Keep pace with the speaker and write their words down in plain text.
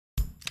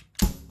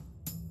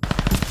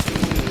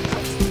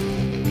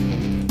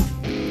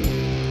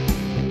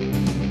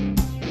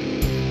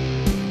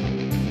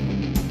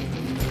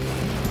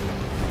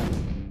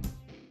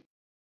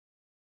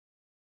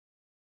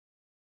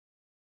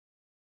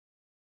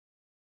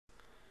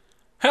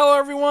Hello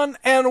everyone,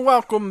 and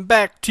welcome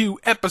back to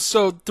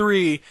episode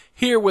 3,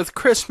 here with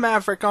Chris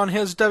Maverick on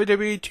his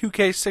WWE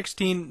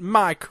 2K16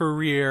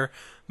 MyCareer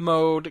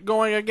mode,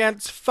 going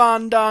against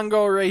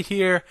Fandango right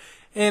here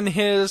in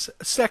his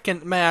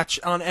second match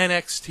on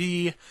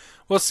NXT.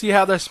 We'll see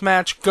how this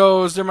match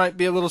goes. There might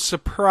be a little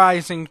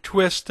surprising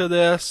twist to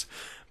this,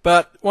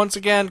 but once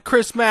again,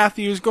 Chris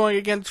Matthews going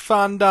against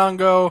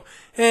Fandango,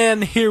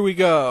 and here we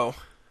go.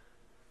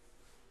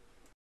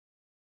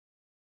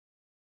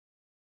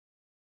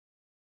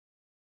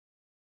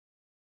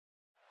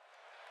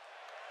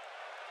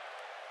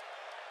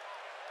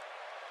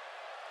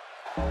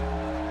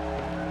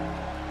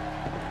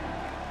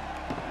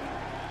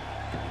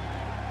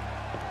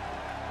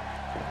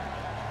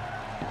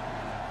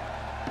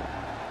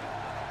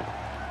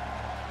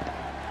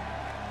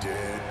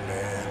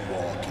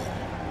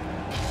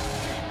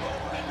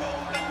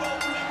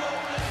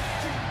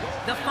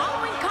 The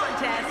following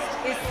contest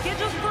is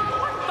scheduled for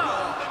one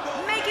fall,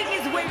 making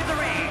his way to the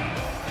ring.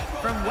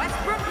 From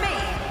Westbrook,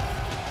 Maine,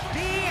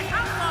 the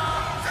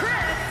Outlaw,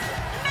 Chris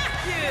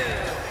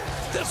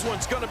Matthews. This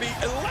one's going to be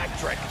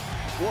electric.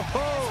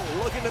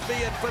 Whoa, looking to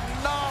be in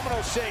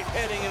phenomenal shape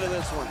heading into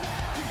this one.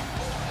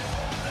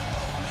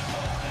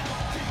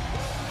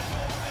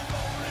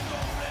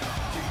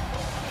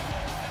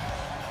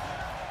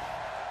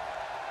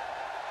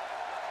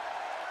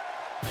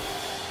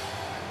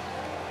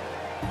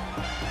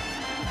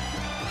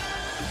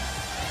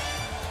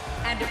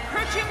 And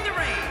approaching the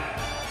ring,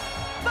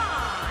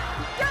 Fandango.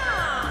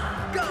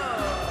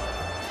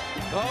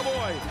 Oh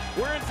boy,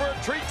 we're in for a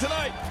treat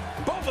tonight.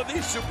 Both of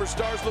these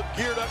superstars look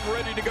geared up and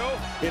ready to go.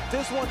 If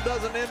this one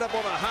doesn't end up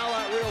on a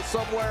highlight reel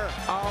somewhere,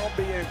 I'll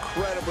be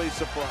incredibly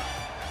surprised.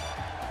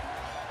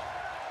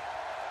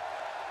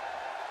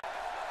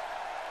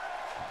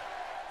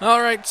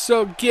 Alright,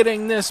 so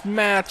getting this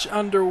match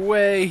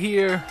underway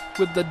here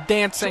with the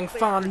dancing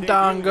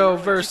Fandango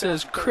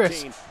versus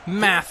Chris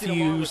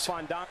Matthews.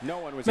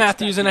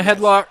 Matthews in a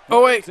headlock.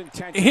 Oh wait,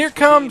 here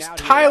comes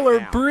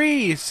Tyler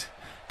Breeze.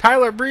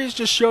 Tyler Breeze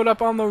just showed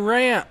up on the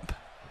ramp,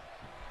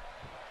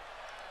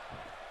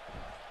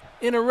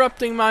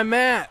 interrupting my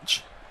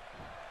match.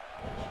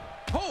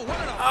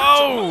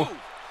 Oh!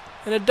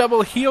 And a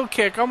double heel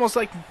kick, almost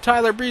like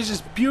Tyler Breeze's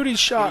beauty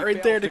shot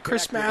right there to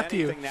Chris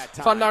Matthews.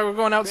 Fandango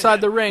going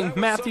outside the ring.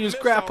 Matthews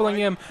grappling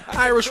him,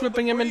 Irish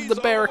whipping him into the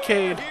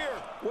barricade.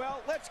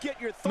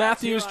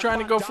 Matthews trying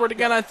to go for it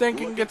again, I think,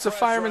 and gets a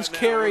fireman's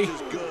carry.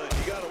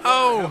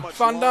 Oh,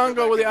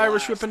 Fandango with the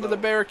Irish whip into the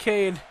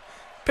barricade.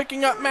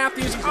 Picking up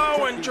Matthews,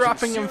 oh, and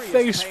dropping him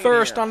face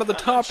first onto the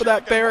top of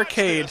that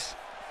barricade.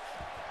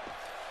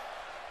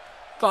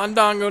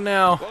 Fandango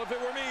now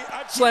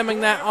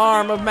slamming that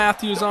arm of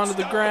Matthews onto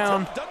the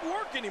ground.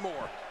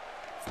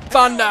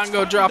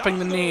 Fandango dropping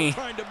the knee.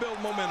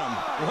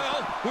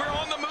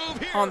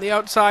 On the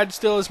outside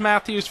still is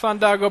Matthews.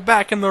 Fandango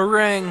back in the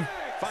ring.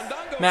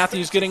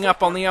 Matthews getting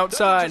up on the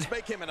outside.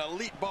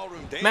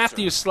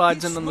 Matthews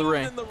slides into the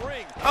ring.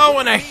 Oh,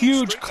 and a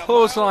huge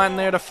clothesline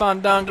there to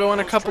Fandango,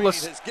 and a couple of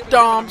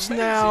stomps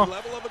now.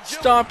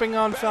 Stomping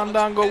on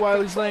Fandango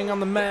while he's laying on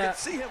the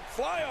mat.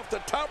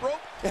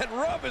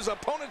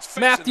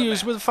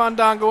 Matthews with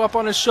Fandango up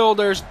on his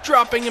shoulders,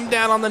 dropping him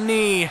down on the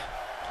knee.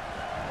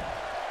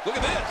 Look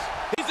at this.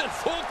 He's in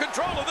full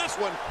control of this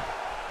one.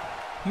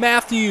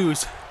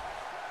 Matthews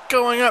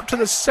going up to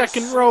the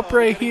second rope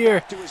right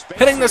here,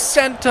 hitting the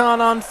senton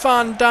on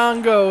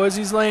Fandango as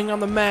he's laying on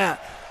the mat.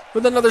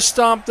 With another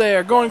stomp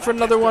there, going for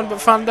another one, but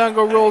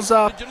Fandango rolls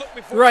up.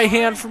 Right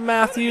hand from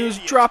Matthews,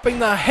 dropping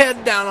the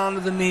head down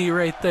onto the knee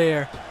right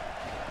there.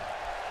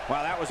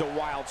 Wow, that was a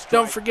wild strike.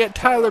 Don't forget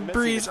Tyler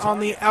Breeze on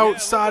the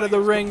outside of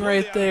the ring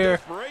right there.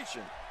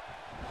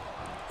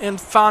 In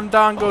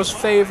Fandango's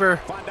favor.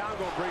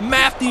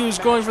 Matthews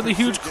going for the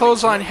huge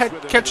clothesline.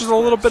 Catches a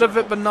little bit of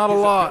it, but not a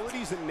lot.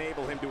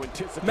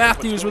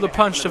 Matthews with a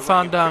punch to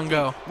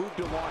Fandango.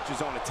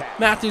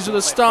 Matthews with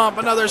a stomp,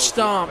 another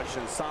stomp.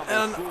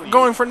 And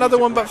going for another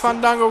one, but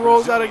Fandango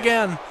rolls out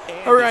again.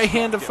 A right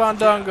hand to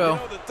Fandango.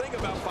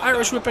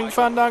 Irish whipping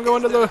Fandango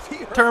into the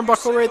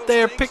turnbuckle right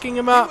there, picking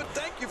him up.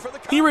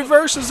 He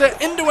reverses it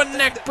into a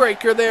neck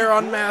breaker there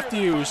on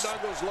Matthews.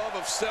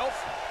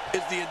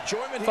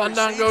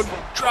 Fandango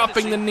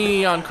dropping the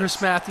knee on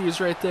Chris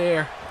Matthews right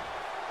there.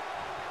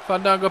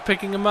 Fandango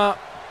picking him up.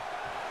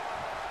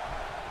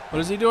 What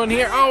is he doing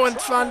here? Oh,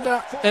 and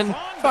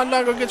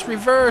Fandango gets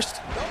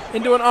reversed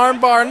into an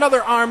armbar.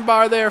 Another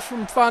armbar there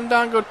from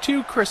Fandango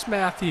to Chris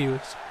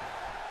Matthews.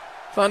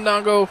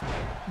 Fandango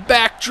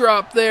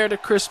backdrop there to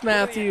Chris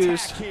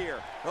Matthews.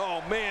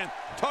 Oh man,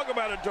 talk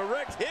about a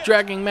direct hit.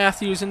 Dragging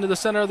Matthews into the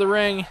center of the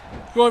ring.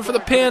 Going for the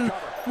pin.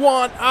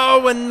 One.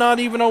 Oh, and not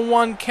even a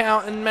 1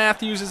 count, and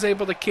Matthews is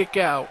able to kick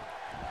out.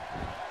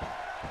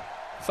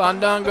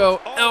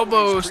 Fandango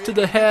elbows to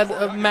the head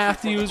of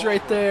Matthews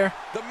right there.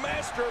 The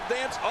master of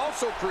dance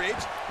also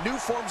creates new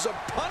forms of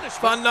punishment.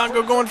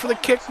 Fandango going for the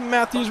kick.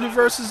 Matthews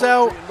reverses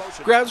out.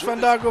 Grabs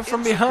Fandango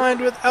from behind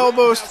with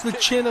elbows to the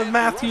chin of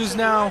Matthews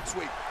now.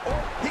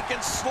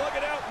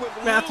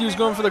 Matthews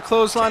going for the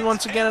clothesline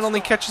once again and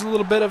only catches a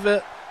little bit of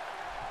it.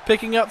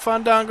 Picking up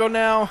Fandango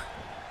now.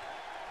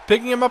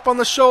 Picking him up on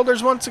the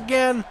shoulders once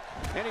again.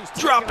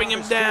 Dropping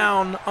him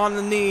down on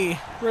the knee.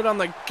 Right on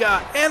the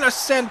gut. And a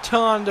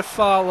senton to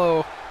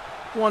follow.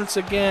 Once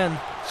again.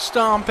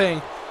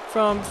 Stomping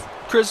from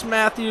Chris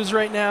Matthews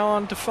right now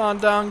onto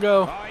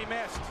Fandango.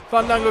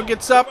 Fandango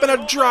gets up and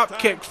a drop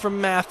kick from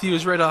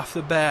Matthews right off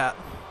the bat.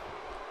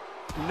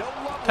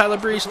 Tyler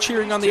Breeze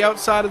cheering on the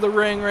outside of the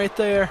ring right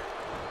there.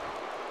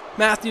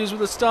 Matthews with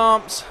the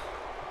stomps.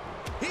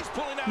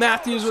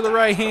 Matthews with the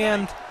right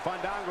hand.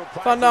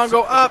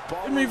 Fandango up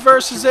and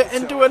reverses it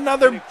into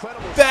another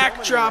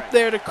backdrop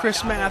there to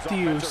Chris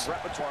Matthews.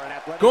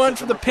 Going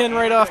for the pin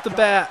right off the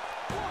bat.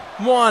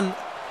 1,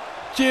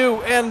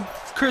 2, and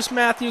Chris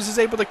Matthews is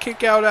able to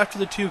kick out after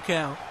the 2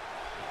 count.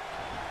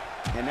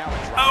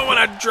 Oh,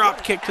 and a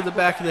drop kick to the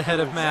back of the head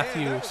of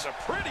Matthews.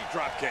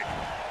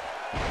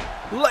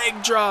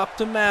 Leg drop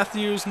to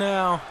Matthews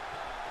now.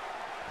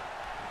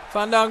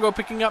 Fandango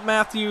picking up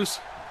Matthews.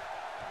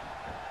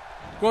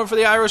 Going for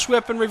the Irish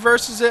whip and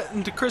reverses it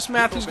into Chris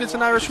Matthews, gets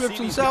an Irish whip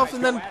himself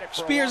and then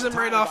spears him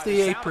right off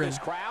the apron.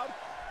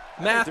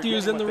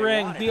 Matthews in the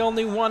ring, the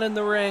only one in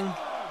the ring.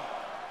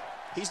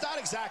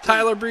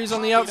 Tyler Breeze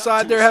on the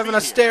outside, they're having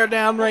a stare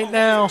down right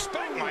now.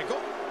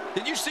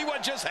 Did you see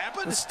what just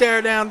happened? A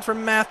stare down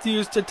from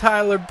Matthews to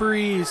Tyler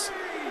Breeze.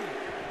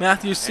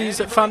 Matthews sees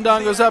that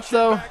Fandango's up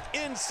though.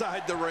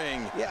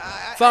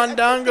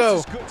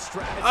 Fandango.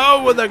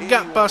 Oh, with a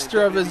gut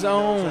buster of his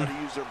own.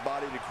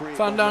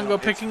 Fandango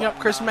picking up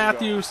Chris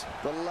Matthews.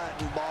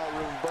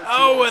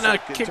 Oh, and a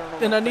kick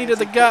and a knee to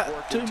the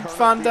gut to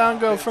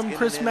Fandango from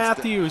Chris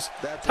Matthews.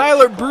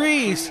 Tyler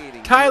Breeze.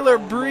 Tyler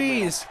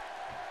Breeze.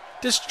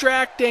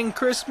 Distracting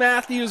Chris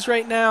Matthews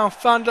right now.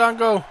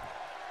 Fandango.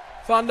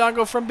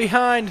 Fandango from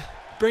behind.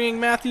 Bringing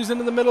Matthews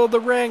into the middle of the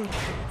ring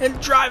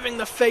and driving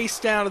the face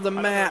down to the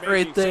mat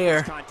right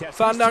there.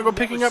 Fandango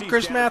picking up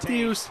Chris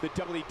Matthews.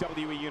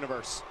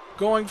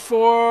 Going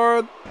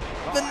for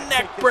the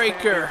neck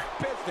breaker.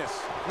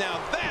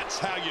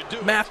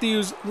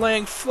 Matthews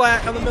laying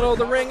flat on the middle of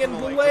the ring and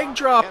the leg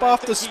drop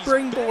off the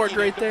springboard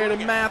right there to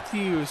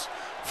Matthews.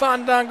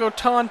 Fandango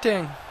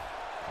taunting.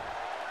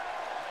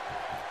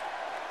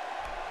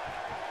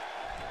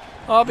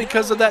 All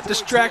because of that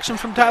distraction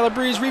from Tyler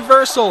Breeze.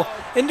 Reversal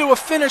into a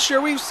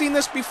finisher. We've seen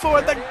this before.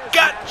 The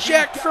gut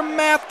check from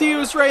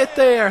Matthews right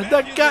there.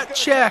 The gut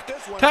check.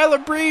 Tyler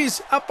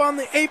Breeze up on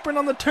the apron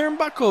on the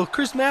turnbuckle.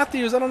 Chris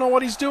Matthews, I don't know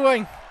what he's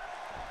doing.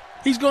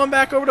 He's going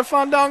back over to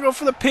Fandango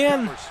for the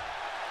pin.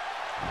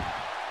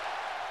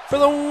 For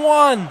the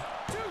 1,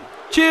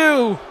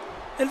 2,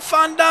 and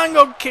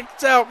Fandango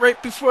kicks out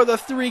right before the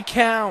 3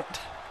 count.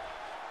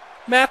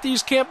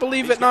 Matthews can't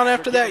believe it, not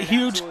after that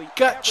huge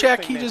gut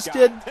check he just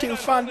did to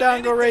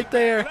Fandango right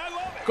there.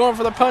 Going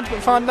for the punch,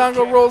 but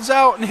Fandango rolls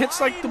out and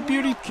hits like the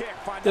beauty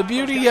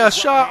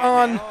shot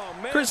on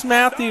Chris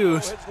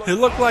Matthews. It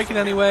looked like it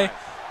anyway.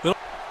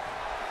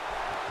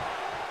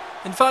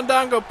 And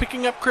Fandango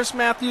picking up Chris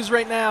Matthews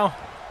right now.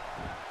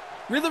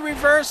 With a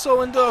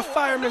reversal into a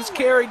fireman's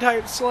carry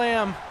type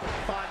slam.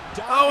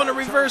 Oh, and a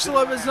reversal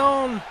of his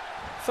own.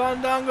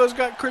 Fandango's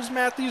got Chris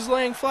Matthews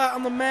laying flat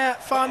on the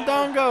mat.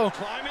 Fandango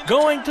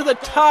going to the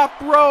top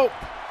rope.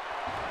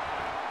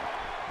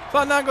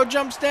 Fandango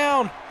jumps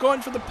down,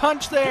 going for the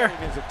punch there,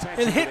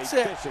 and hits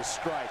it.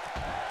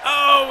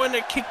 Oh, and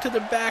a kick to the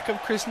back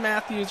of Chris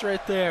Matthews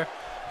right there.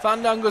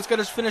 Fandango's got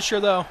his finisher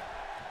though.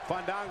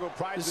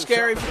 It's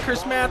scary for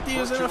Chris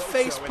Matthews and a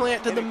face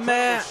plant to the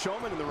mat.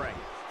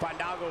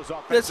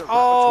 This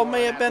all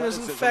may have been as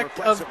an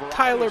effect of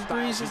Tyler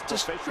Breeze's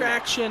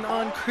distraction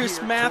on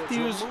Chris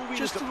Matthews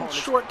just a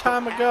short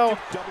time ago.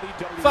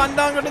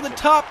 Fandango to the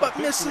top, but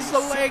misses the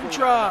leg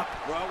drop.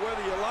 Well,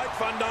 whether you like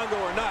Fandango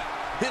or not,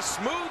 his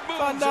smooth moves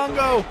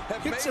Fandango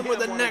hits him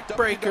with a neck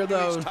breaker,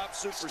 though,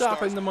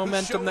 stopping the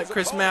momentum that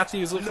Chris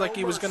Matthews looked like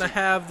he was going to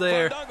have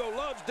there.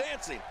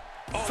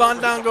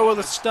 Fandango with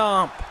a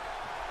stomp.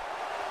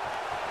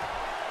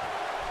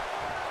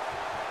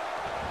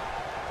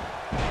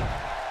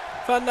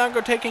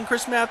 Fandango taking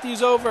Chris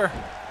Matthews over.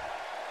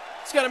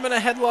 He's got him in a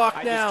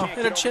headlock now,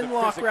 in a chin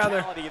lock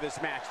rather.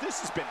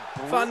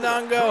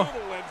 Fandango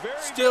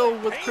still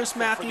with Chris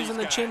Matthews in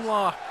the chin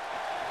lock.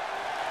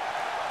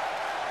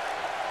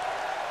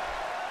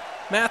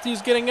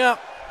 Matthews getting up.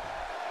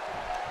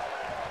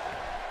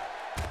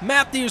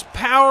 Matthews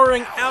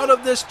powering out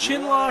of this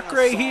chin lock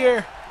right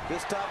here.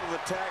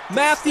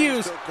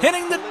 Matthews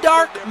hitting the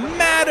dark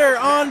matter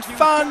on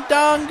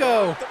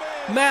Fandango.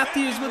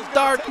 Matthews with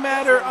dark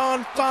matter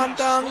on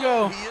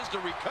Fandango.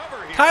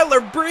 Tyler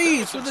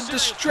Breeze with a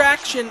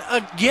distraction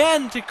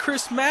again to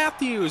Chris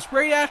Matthews.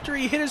 Right after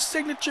he hit his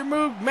signature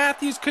move,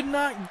 Matthews could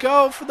not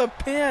go for the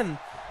pin.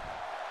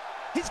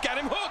 He's got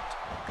him hooked.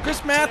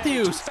 Chris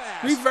Matthews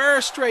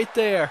reversed right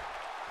there.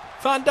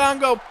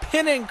 Fandango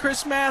pinning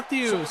Chris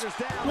Matthews.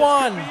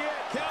 1.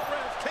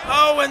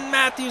 Oh, and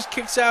Matthews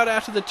kicks out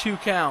after the 2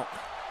 count.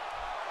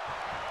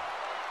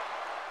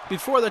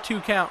 Before the 2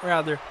 count,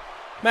 rather.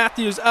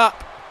 Matthews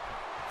up.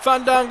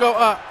 Fandango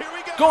up.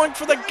 Going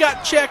for the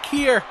gut check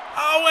here.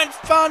 Oh, and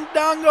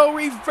Fandango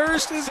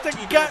reverses the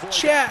gut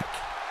check.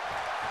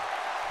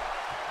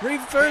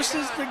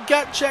 Reverses the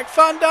gut check.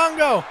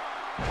 Fandango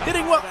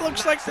hitting what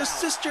looks like the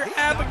Sister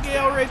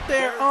Abigail right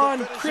there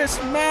on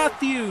Chris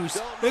Matthews.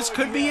 This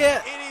could be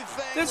it.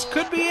 This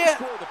could be it.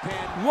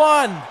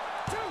 1,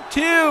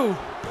 2,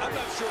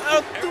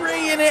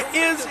 3, and it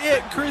is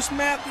it. Chris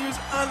Matthews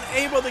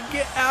unable to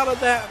get out of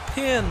that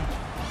pin.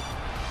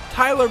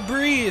 Tyler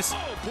Breeze,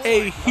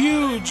 a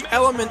huge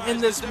element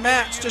in this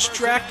match,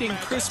 distracting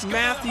Chris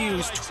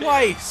Matthews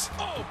twice.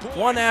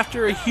 One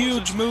after a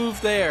huge move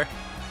there.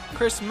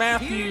 Chris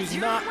Matthews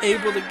not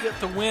able to get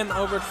the win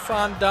over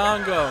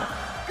Fandango.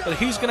 But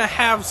he's going to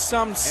have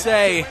some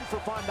say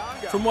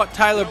from what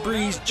Tyler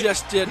Breeze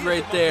just did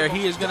right there.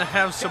 He is going to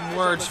have some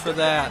words for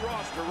that.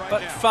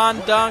 But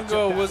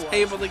Fandango was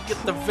able to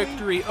get the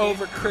victory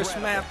over Chris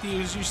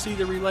Matthews. You see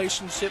the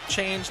relationship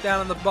change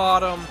down in the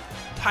bottom.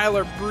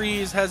 Tyler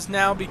Breeze has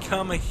now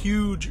become a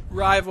huge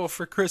rival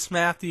for Chris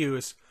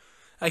Matthews.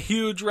 A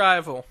huge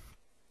rival.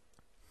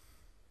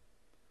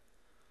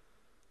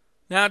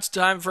 Now it's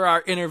time for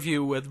our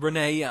interview with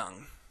Renee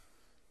Young.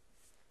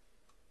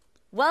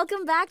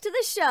 Welcome back to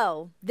the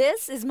show.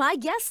 This is my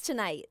guest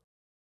tonight.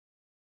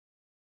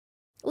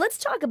 Let's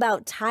talk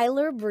about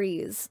Tyler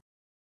Breeze.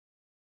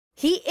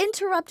 He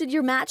interrupted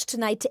your match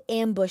tonight to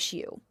ambush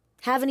you.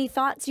 Have any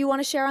thoughts you want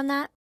to share on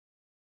that?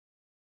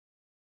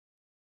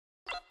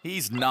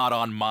 He's not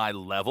on my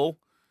level.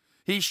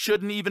 He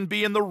shouldn't even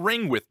be in the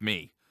ring with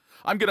me.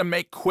 I'm gonna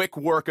make quick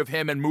work of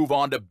him and move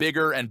on to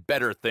bigger and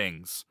better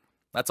things.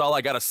 That's all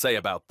I gotta say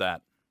about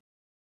that.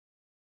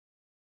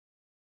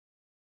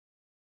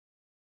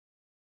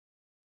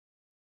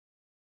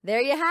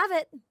 There you have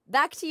it.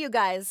 Back to you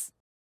guys.